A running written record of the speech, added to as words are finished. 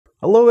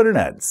Hello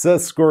Internet,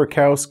 Seth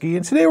Skorkowski,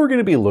 and today we're going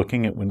to be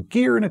looking at when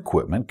gear and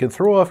equipment can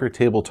throw off your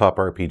tabletop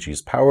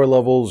RPG's power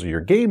levels or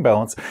your game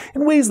balance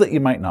in ways that you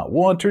might not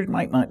want or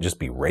might not just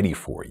be ready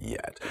for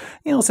yet.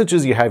 Such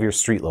as you have your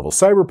street-level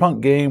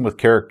cyberpunk game with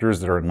characters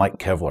that are in light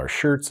Kevlar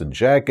shirts and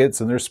jackets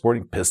and they're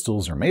sporting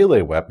pistols or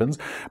melee weapons,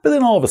 but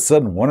then all of a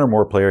sudden one or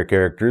more player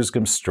characters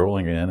come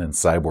strolling in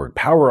cyborg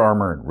power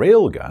armor and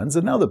railguns,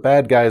 and now the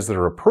bad guys that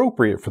are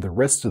appropriate for the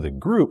rest of the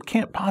group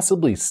can't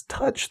possibly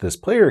touch this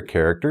player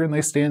character and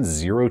they stand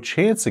zero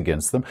chance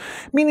against them,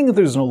 meaning that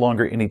there's no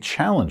longer any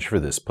challenge for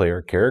this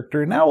player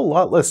character, and now a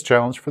lot less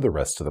challenge for the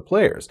rest of the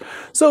players.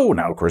 So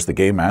now, of course, the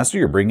game master,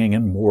 you're bringing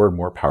in more and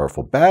more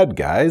powerful bad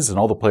guys, and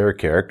all the player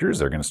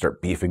characters are going to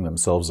start beefing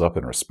themselves up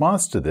in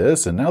response to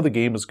this, and now the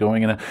game is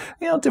going in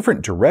a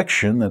different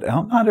direction that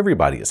not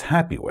everybody is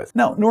happy with.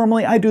 Now,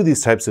 normally I do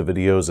these types of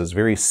videos as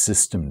very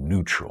system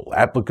neutral,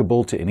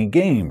 applicable to any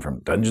game from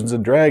Dungeons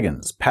 &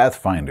 Dragons,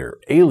 Pathfinder,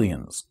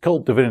 Aliens,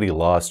 Cult Divinity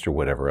Lost, or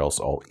whatever else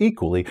all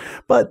equally,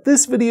 but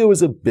this video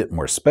is a bit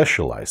more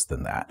specialized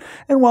than that.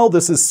 And while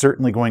this is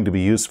certainly going to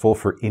be useful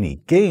for any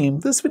game,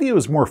 this video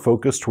is more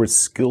focused towards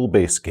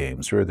skill-based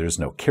games where there's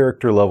no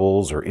character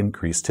levels or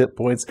increased hit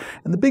points,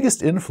 and the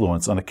biggest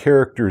influence on a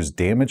character's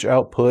damage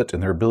output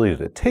and their ability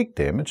to take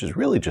damage is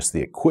really just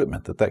the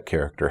equipment that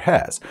character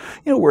has.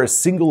 Where a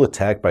single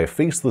attack by a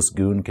faceless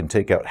goon can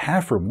take out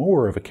half or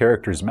more of a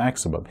character's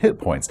maximum hit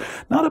points.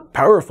 Not a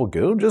powerful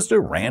goon, just a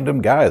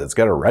random guy that's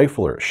got a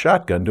rifle or a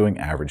shotgun doing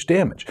average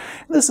damage.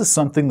 And this is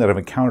something that I've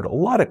encountered a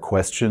lot of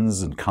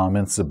questions and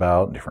comments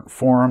about in different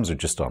forums or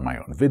just on my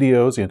own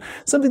videos,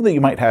 something that you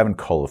might have in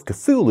Call of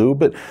Cthulhu,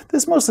 but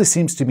this mostly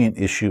seems to be an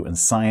issue in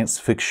science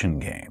fiction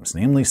games,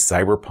 namely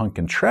Cyberpunk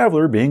and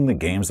Traveler being the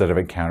games that I've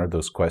encountered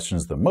those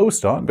questions the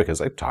most on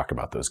because I talk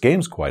about those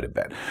games quite a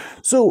bit.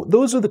 So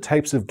those are the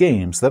types of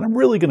games that I'm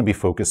really going to be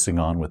focusing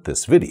on with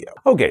this video.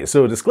 Okay,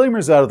 so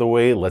disclaimers out of the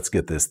way, let's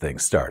get this thing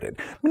started.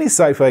 Many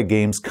sci-fi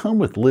games come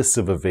with lists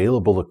of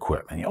available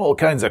equipment, all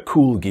kinds of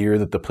cool gear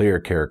that the player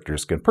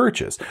characters can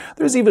purchase.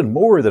 There's even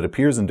more that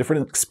appears in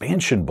different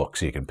expansion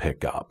books you can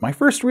pick up. My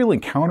first real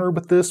encounter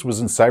with this was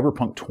in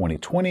Cyberpunk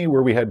 2020,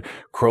 where we had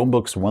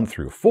Chromebooks 1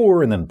 through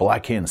 4 and then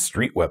Blackhand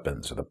Street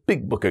Weapons, or the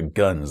big book of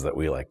guns that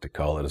we like to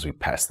call it as we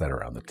pass that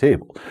around the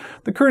table.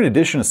 The current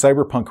edition of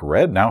Cyberpunk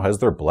Red now has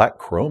their Black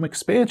Chrome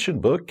expansion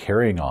book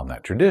carrying on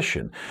that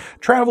tradition.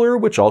 Traveler,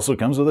 which also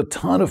comes with a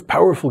ton of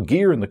powerful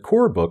gear in the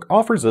core book,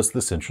 offers us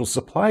the Central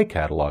Supply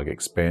Catalog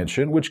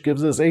expansion, which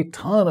gives us a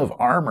ton of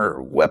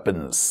armor,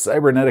 weapons,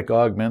 cybernetic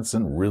augments,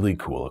 and really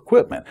cool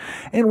equipment.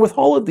 And with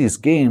all of these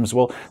games,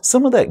 well,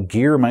 some of that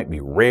gear might be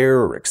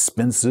rare or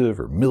expensive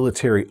or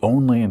military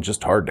only and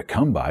just hard to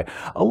come by.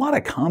 A lot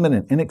of common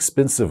and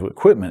inexpensive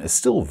equipment is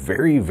still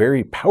very,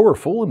 very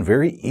powerful and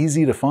very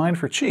easy to find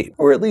for cheap.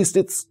 Or at least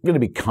it's going to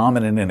be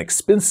common and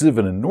inexpensive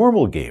in a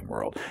normal game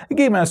world. A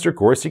game master, of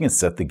course, you can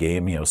set the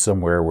game,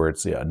 somewhere where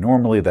it's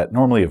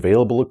normally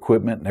available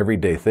equipment and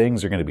everyday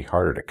things are going to be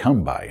harder to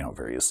come by.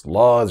 Various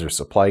laws or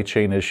supply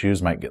chain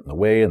issues might get in the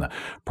way and the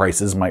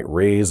prices might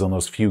raise on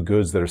those few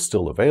goods that are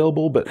still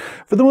available, but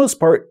for the most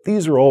part,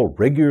 these are all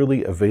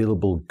regularly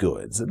available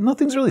goods, and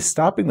nothing's really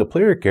stopping the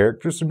player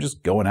characters from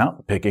just going out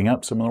and picking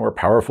up some of the more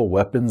powerful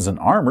weapons and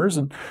armors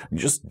and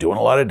just doing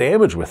a lot of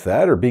damage with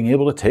that or being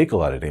able to take a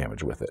lot of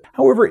damage with it.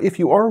 However, if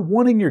you are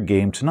wanting your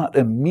game to not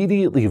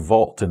immediately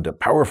vault into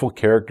powerful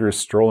characters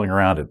strolling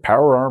around in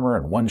power armor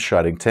and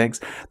one-shotting tanks,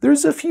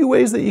 there's a few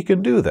ways that you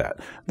can do that.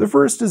 The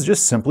first is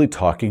just simply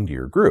talking to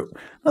your group.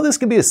 Now, this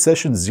can be a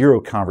session 0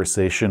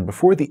 conversation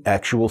before the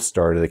actual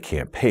start of the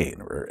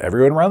campaign, where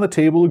everyone around the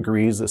table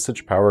agrees that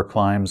such power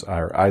climbs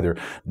are either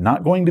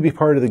not going to be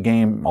part of the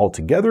game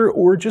altogether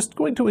or just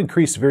going to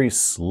increase very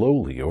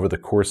slowly over the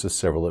course of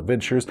several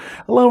adventures,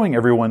 allowing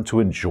everyone to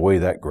enjoy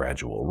that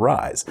gradual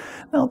rise.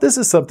 Now, this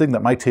is something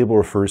that my table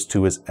refers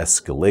to as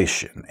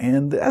escalation,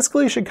 and the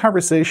escalation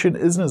conversation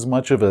isn't as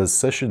much of a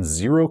session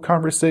 0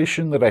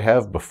 conversation that I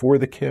have before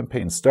the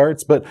campaign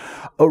starts, but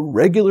a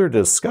regular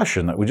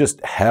discussion that we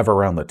just have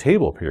around the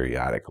table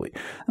periodically.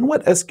 And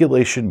what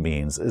escalation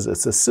means is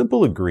it's a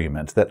simple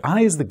agreement that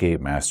I, as the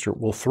game master,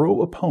 will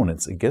throw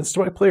opponents against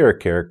my player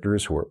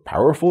characters who are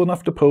powerful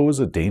enough to pose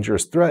a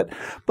dangerous threat,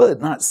 but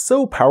not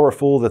so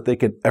powerful that they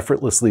can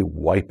effortlessly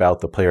wipe out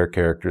the player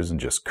characters and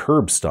just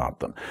curb stomp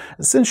them.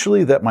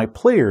 Essentially, that my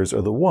players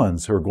are the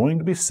ones who are going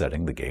to be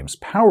setting the game's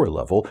power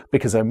level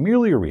because I'm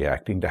merely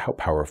reacting to how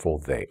powerful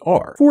they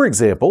are. For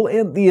example,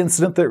 and the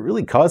incident that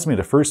really caused me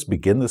to first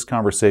begin this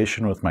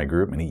conversation with my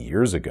group many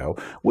years ago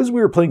was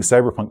we were playing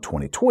Cyberpunk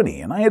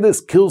 2020, and I had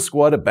this kill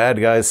squad of bad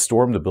guys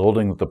storm the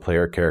building that the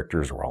player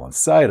characters were all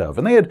inside of,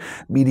 and they had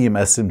medium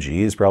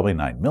SMGs, probably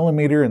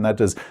 9mm, and that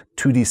does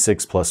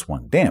 2d6 plus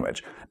 1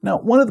 damage. Now,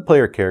 one of the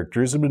player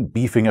characters had been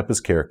beefing up his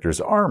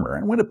character's armor,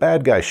 and when a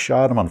bad guy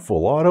shot him on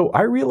full auto,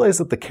 I realized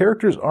that the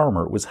character's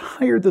armor was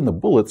higher than the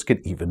bullets could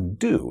even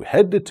do.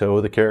 Head to toe,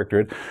 the character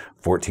had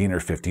 14 or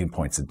 15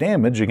 points of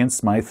damage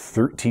against my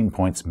 13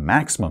 points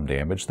maximum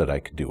damage that I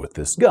could do with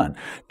this gun,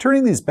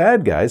 turning these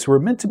bad guys who were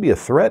meant to be a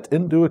threat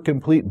into a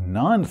complete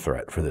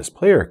non-threat for this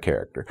player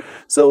character.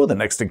 So the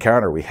next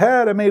encounter we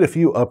had, I made a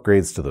few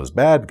upgrades to those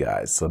bad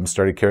guys. Some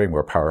started carrying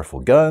more powerful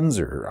guns,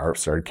 or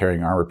started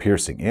carrying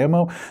armor-piercing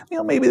ammo.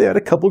 Maybe they had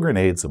a couple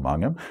grenades among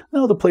them.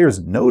 Now the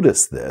players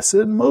noticed this,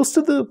 and most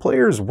of the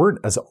players weren't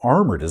as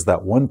armored as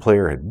that one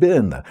player had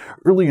been. The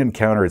early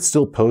encounter had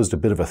still posed a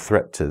bit of a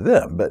threat to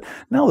them, but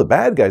now the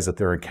bad guys that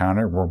they're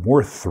encountering were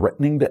more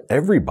threatening to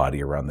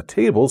everybody around the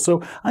table,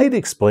 so I had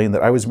explained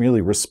that I was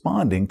merely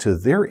responding to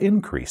their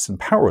increase in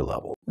power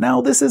level.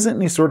 Now, this isn't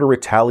any sort of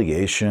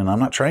retaliation. I'm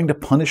not trying to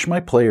punish my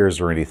players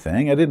or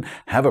anything. I didn't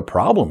have a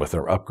problem with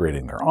their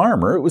upgrading their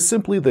armor. It was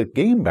simply the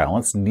game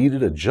balance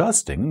needed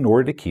adjusting in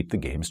order to keep the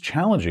games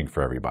challenging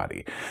for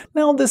everybody.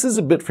 Now, this is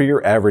a bit for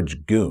your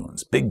average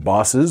goons. Big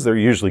bosses, they're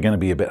usually going to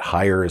be a bit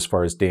higher as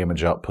far as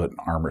damage output and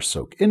armor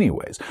soak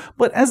anyways.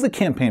 But as the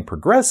campaign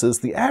progresses,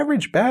 the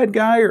average bad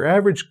guy or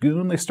average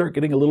goon, they start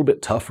getting a little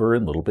bit tougher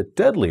and a little bit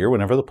deadlier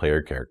whenever the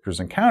player characters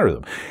encounter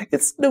them.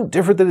 It's no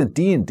different than in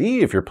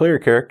D&D. If your player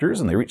characters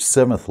and they reach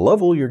 7th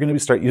level, you're going to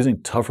start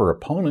using tougher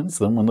opponents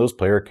than when those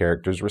player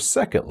characters were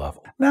 2nd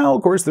level. Now,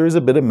 of course, there is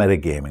a bit of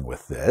metagaming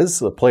with this.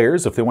 The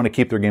players, if they want to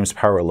keep their game's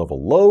power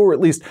level low, or at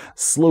least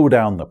slow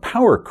down the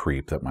power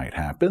creep that might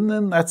happen,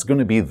 then that's going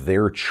to be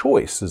their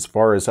choice as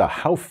far as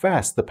how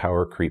fast the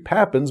power creep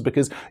happens,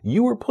 because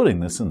you are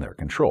putting this in their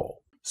control.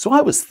 So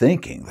I was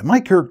thinking that my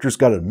character's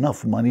got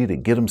enough money to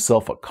get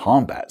himself a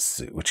combat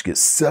suit, which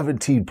gets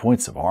 17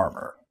 points of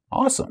armor.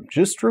 Awesome.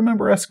 Just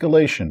remember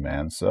Escalation,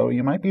 man, so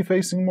you might be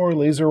facing more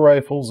laser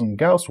rifles and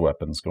Gauss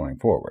weapons going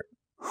forward.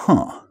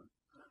 Huh.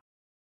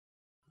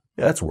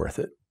 Yeah, that's worth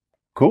it.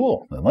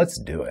 Cool, then let's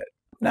do it.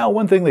 Now,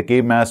 one thing that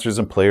game masters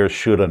and players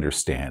should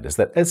understand is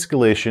that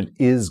escalation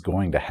is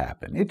going to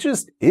happen. It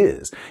just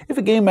is. If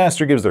a game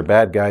master gives their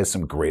bad guys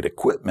some great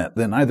equipment,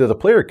 then either the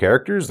player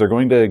characters, they're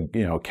going to,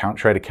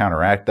 try to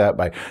counteract that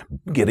by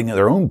getting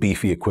their own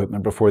beefy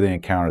equipment before they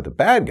encounter the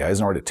bad guys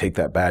in order to take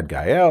that bad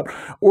guy out,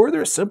 or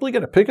they're simply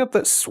going to pick up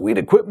that sweet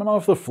equipment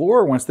off the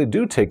floor once they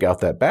do take out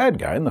that bad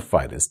guy and the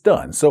fight is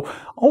done. So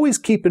always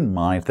keep in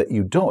mind that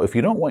if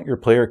you don't want your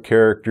player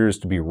characters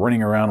to be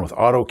running around with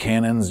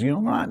autocannons,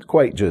 not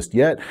quite just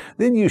yet,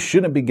 then you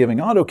shouldn't be giving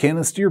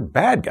autocannons to your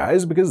bad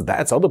guys, because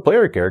that's how the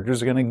player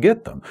characters are going to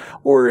get them.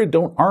 Or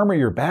don't armor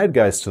your bad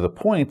guys to the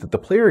point that the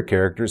player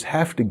characters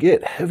have to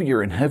get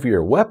heavier and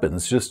heavier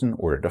weapons just in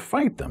order to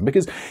fight them.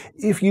 Because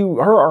if you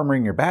are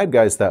armoring your bad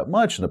guys that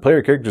much and the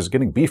player characters are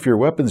getting beefier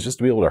weapons just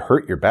to be able to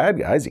hurt your bad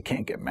guys, you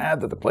can't get mad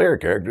that the player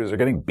characters are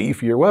getting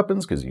beefier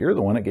weapons, because you're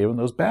the one that gave them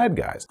those bad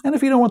guys. And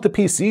if you don't want the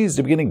PCs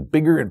to be getting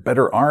bigger and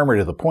better armor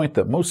to the point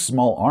that most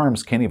small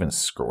arms can't even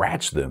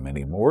scratch them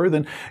anymore,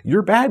 then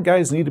your bad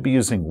guys need to be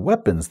using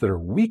weapons that are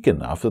weak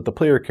enough that the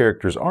player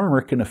character's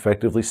armor can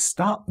effectively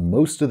stop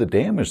most of the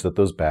damage that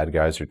those bad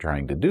guys are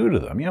trying to do to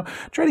them.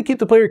 Try to keep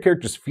the player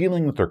characters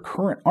feeling that their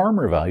current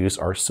armor values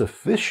are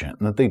sufficient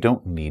and that they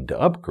don't need to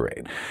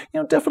upgrade.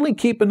 Definitely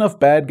keep enough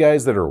bad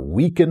guys that are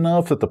weak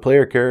enough that the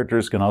player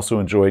characters can also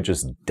enjoy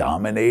just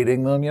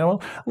dominating them. A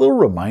little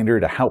reminder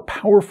to how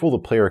powerful the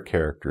player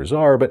characters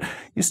are, but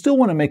you still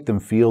want to make them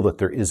feel that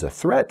there is a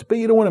threat, but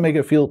you don't want to make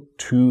it feel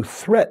too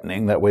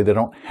threatening. That way they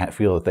don't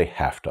feel that they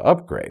have to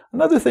upgrade.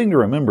 Another thing to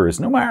remember is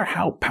no matter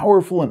how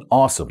powerful and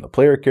awesome the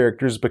player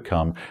characters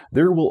become,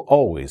 there will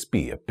always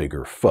be a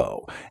bigger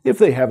foe. If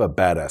they have a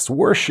badass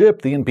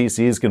warship, the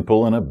NPCs can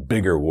pull in a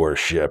bigger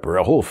warship or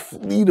a whole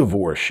fleet of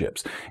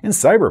warships. In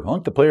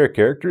Cyberpunk, the player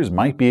characters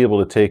might be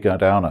able to take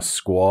down a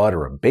squad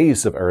or a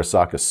base of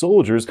Arasaka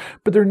soldiers,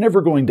 but they're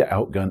never going to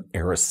outgun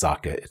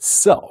Arasaka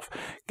itself.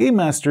 Game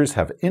masters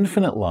have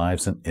infinite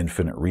lives and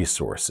infinite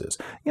resources.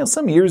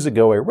 Some years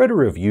ago, I read a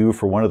review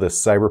for one of the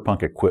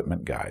Cyberpunk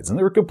equipment guides, and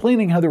they were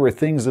complaining how there were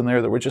things in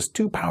there that were just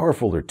too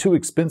powerful or too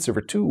expensive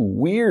or too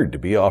weird to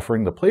be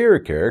offering the player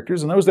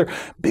characters, and that was their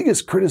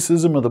biggest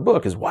criticism of the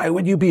book, is why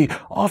would you be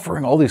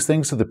offering all these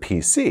things to the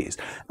PCs?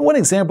 And one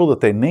example that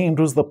they named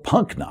was the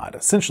Punk Knot,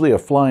 essentially a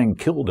flying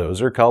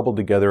killdozer cobbled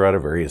together out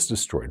of various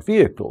destroyed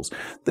vehicles.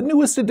 The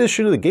newest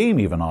edition of the game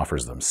even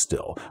offers them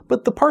still,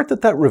 but the part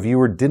that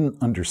reviewer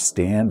didn't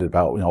understand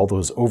about all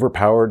those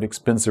overpowered,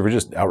 expensive, or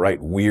just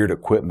outright weird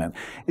equipment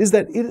is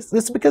that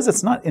it's because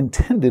it's not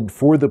intended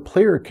for the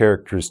player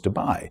characters to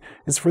buy.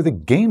 It's for the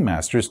game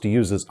masters to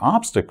use as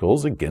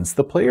obstacles against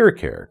the player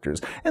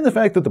characters. And the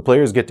fact that the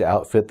players get to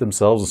outfit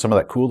themselves with some of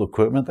that cool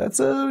equipment, that's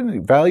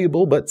a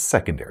valuable but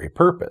secondary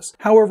purpose.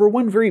 However,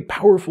 one very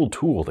powerful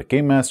tool that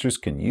game masters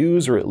can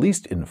use, or at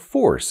least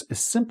enforce, is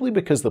simply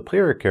because the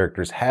player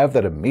characters have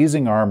that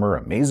amazing armor,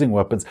 amazing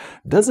weapons,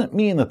 doesn't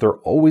mean that they're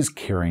always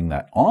carrying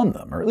that on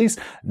them, or at least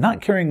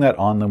not carrying that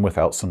on them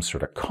without some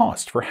sort of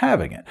cost for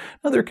having it.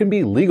 Now, there can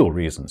be legal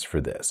reasons for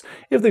this.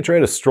 If they try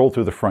to stroll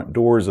through the front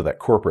doors of that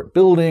corporate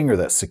building or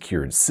that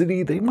secured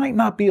city, they might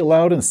not be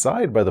allowed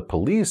inside by the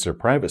police or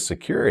private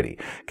security.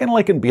 Kind of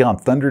like in Beyond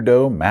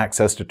Thunderdome, Max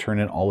has to turn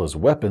in all his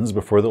weapons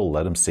before they'll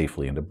let him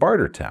safely into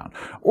Bartertown.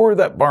 Or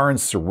that bar in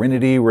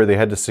Serenity where they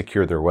had to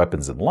secure their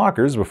weapons in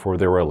lockers before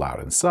they were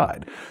allowed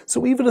inside.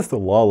 So even if the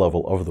law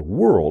level of the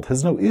world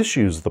has no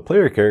issues with the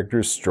player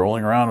characters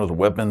strolling around with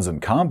weapons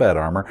and combat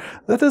armor,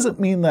 that doesn't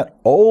mean that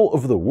all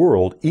of the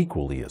world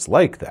equally is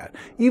like that.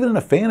 Even in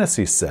a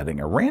fantasy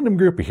setting, a random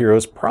group of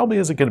heroes probably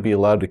isn't going to be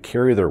allowed to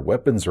carry their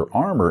weapons or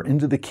armor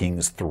into the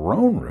king's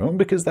throne room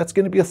because that's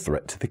going to be a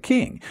threat to the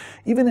king.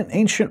 Even in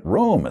ancient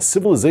Rome, a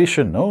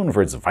civilization known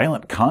for its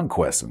violent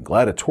conquests and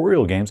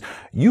gladiatorial games,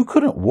 you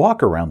couldn't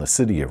walk around the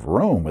city of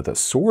Rome with a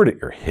sword at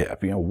your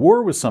hip.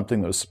 War was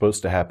something that was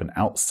supposed to happen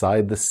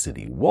outside the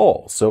city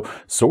walls, so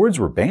swords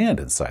were banned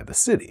inside the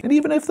city. And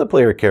even if the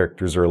player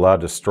characters are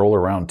allowed to stroll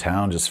around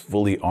town just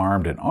fully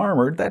armed and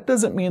armored, that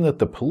doesn't mean that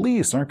the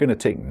police aren't going to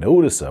take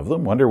notice of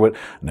them, wonder what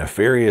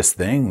nefarious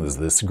things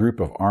this group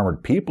of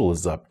armored people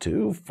is up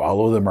to,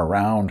 follow them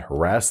around,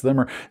 harass them,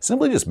 or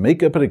simply just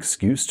make up an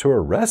excuse to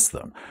arrest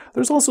them.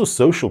 There's also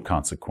social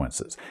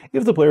consequences.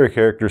 If the player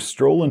characters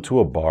stroll into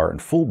a bar in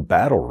full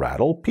battle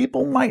rattle,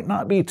 people might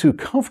not be too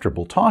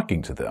comfortable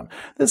talking to them.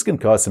 This can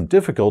cause some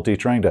difficulty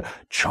trying to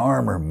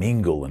charm or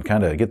mingle and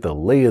kind of get the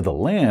lay of the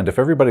land if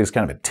everybody's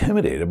kind of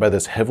intimidated by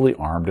this heavily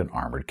armed and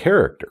armored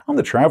character. On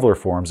the Traveler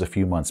forums a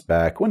few months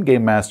back, one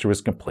game master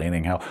was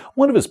complaining how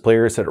one of his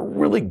players had a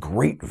really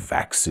great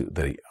vac suit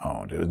that he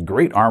owned. It had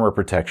great armor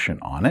protection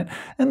on it,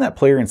 and that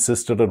player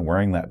insisted on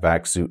wearing that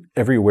vac suit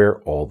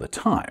everywhere all the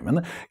time. And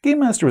the game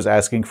master was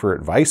asking for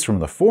advice from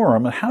the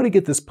forum on how to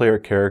get this player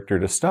character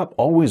to stop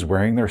always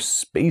wearing their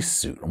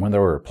spacesuit when they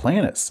were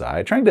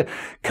planetside, trying to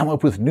come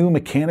up with new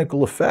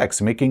mechanical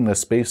effects, making the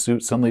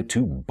spacesuit suddenly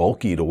too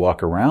bulky to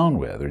walk around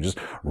with, or just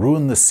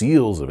ruin the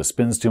seals if it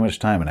spends too much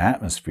time in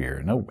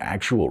atmosphere. No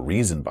actual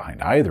reason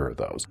behind either of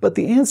those. But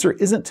the answer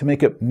isn't to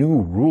make up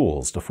new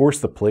rules to force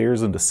the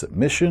players into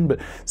submission, but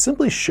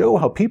simply show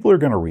how people are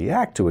going to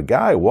react to a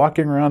guy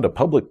walking around a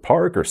public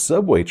park or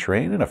subway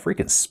train in a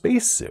freaking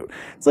spacesuit.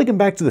 It's like in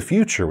Back to the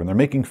Future when they're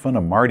making fun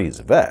of Marty's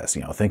vest,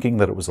 thinking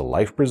that it was a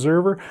life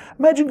preserver.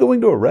 Imagine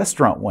going to a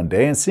restaurant one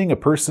day and seeing a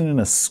person in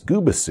a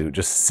scuba suit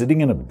just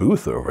sitting in a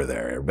booth over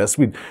there. At best,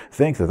 we'd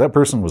think that that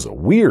person was a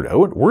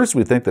weirdo. At worst,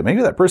 we'd think that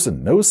maybe that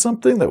person knows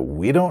something that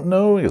we don't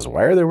know, because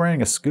why are they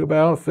wearing a scuba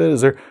outfit?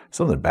 Is there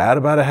something bad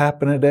about to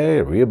happen today?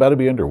 Are we about to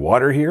be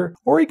underwater here?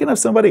 Or you can have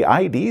somebody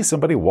ID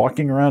somebody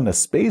walking around in a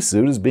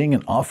spacesuit as being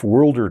an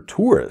off-worlder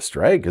tourist,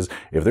 right? Because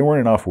if they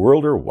weren't an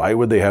off-worlder, why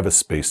would they have a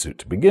spacesuit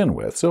to begin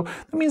with? So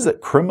that means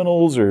that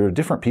criminals or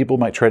different people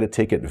might try to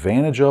take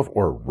advantage of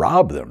or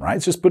rob them, right?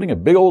 It's just putting a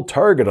big old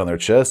target on their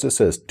chest that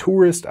says,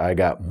 tourist, I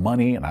got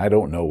money and I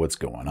don't know what's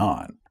going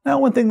on. Now,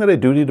 one thing that I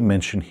do need to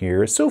mention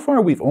here is so far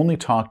we've only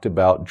talked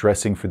about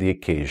dressing for the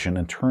occasion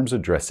in terms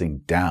of dressing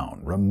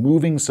down,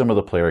 removing some of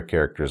the player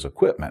character's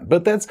equipment.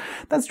 But that's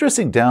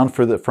dressing down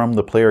from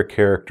the player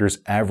character's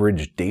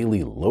average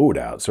daily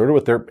loadout, sort of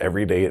what their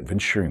everyday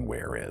adventuring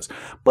wear is.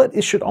 But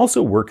it should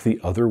also work the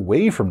other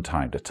way from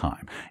time to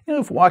time.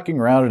 If walking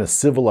around in a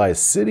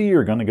civilized city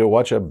or going to go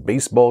watch a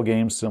baseball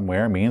game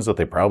somewhere means that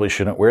they probably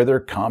shouldn't wear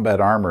their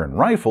combat armor and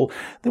rifle,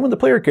 then when the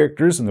player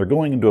characters and they're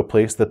going into a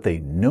place that they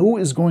know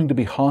is going to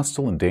be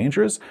hostile and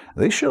dangerous,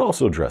 they should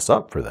also dress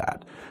up for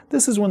that.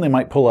 This is when they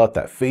might pull out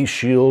that face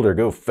shield or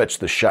go fetch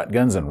the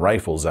shotguns and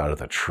rifles out of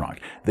the trunk.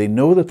 They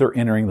know that they're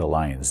entering the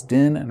lion's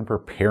den and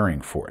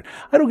preparing for it.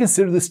 I don't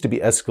consider this to be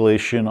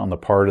escalation on the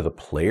part of the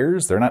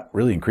players. They're not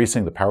really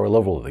increasing the power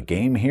level of the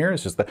game here.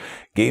 It's just the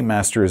game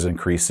master is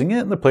increasing it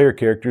and the player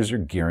characters are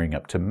gearing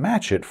up to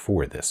match it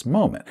for this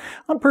moment.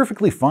 I'm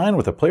perfectly fine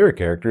with the player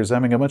characters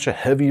having a bunch of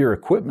heavier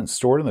equipment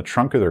stored in the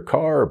trunk of their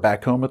car or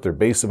back home at their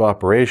base of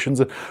operations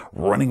and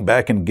running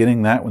back and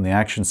getting that when the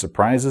action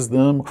surprises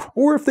them,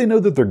 or if they know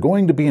that they're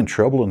going to be in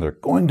trouble and they're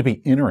going to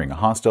be entering a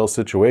hostile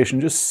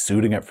situation, just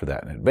suiting up for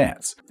that in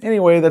advance.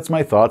 Anyway, that's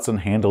my thoughts on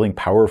handling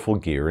powerful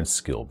gear in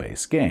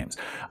skill-based games.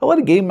 A lot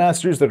of game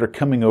masters that are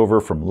coming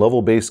over from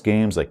level-based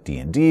games like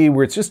D&D,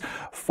 where it's just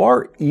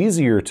far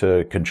easier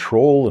to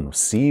control and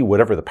see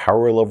whatever the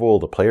power level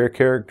of the player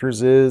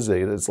characters is.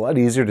 It's a lot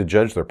easier to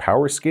judge their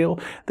power scale.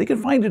 They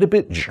can find it a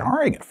bit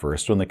jarring at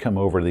first when they come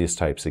over to these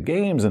types of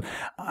games, and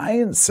I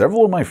and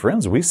several of my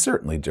friends, we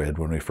certainly did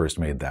when we first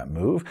made that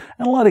move.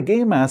 And a lot of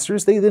game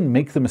masters, they then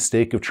make the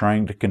mistake of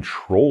trying to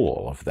control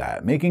all of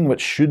that, making what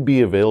should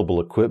be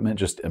available equipment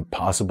just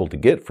impossible to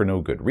get for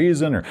no good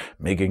reason, or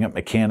making up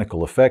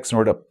mechanical effects in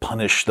order to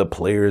punish the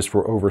players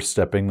for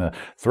overstepping the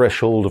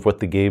threshold of what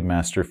the game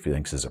master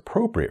thinks is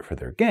appropriate for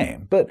their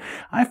game. But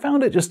I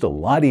found it just a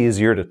lot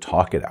easier to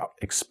talk it out,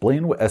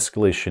 explain what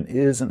escalation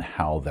is and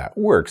how that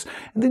works,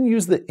 and then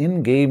use the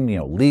in-game,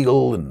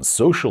 legal and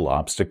social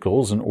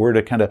obstacles in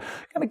order to kind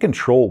of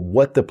control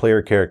what the player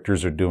player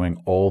characters are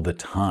doing all the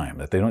time,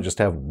 that they don't just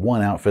have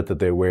one outfit that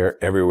they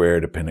wear everywhere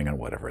depending on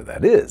whatever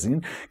that is. And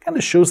it kind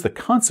of shows the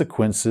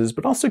consequences,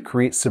 but also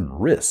creates some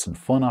risks and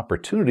fun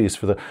opportunities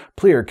for the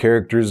player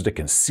characters to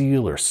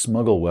conceal or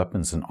smuggle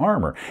weapons and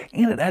armor.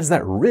 And it adds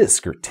that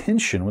risk or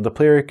tension when the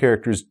player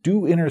characters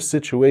do enter a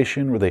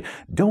situation where they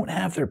don't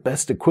have their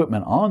best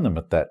equipment on them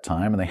at that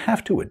time, and they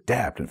have to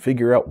adapt and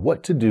figure out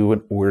what to do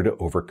in order to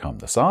overcome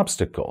this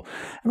obstacle.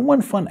 And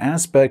one fun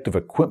aspect of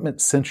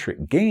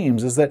equipment-centric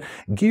games is that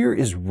gear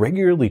is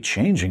regularly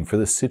changing for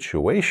the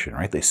situation,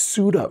 right? They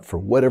suit up for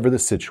whatever the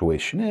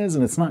situation is,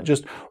 and it's not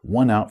just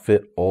one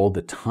outfit all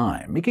the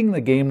time, making the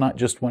game not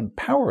just one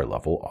power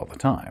level all the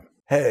time.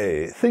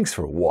 Hey, thanks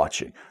for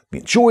watching. If you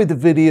enjoyed the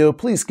video,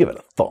 please give it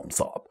a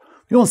thumbs up.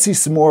 If you want to see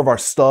some more of our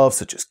stuff,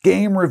 such as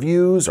game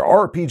reviews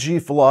or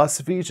RPG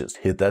philosophy, just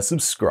hit that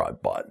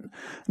subscribe button.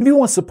 And if you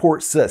want to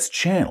support Seth's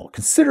channel,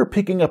 consider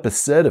picking up a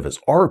set of his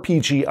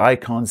RPG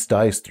Icons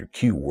dice through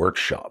Q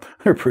Workshop.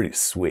 They're pretty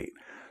sweet.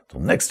 Till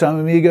next time,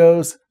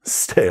 amigos,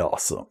 stay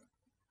awesome.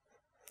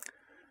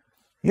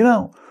 You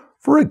know,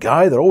 for a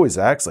guy that always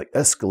acts like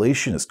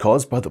escalation is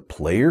caused by the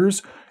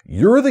players,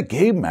 you're the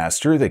game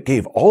master that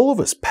gave all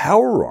of us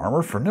power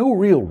armor for no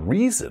real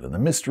reason in the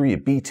Mystery of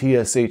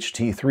BTSHT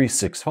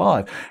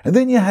 365, and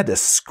then you had to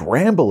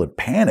scramble and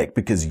panic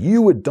because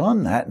you had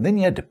done that, and then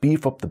you had to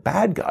beef up the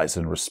bad guys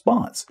in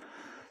response.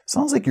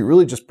 Sounds like you're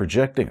really just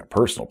projecting a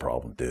personal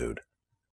problem, dude.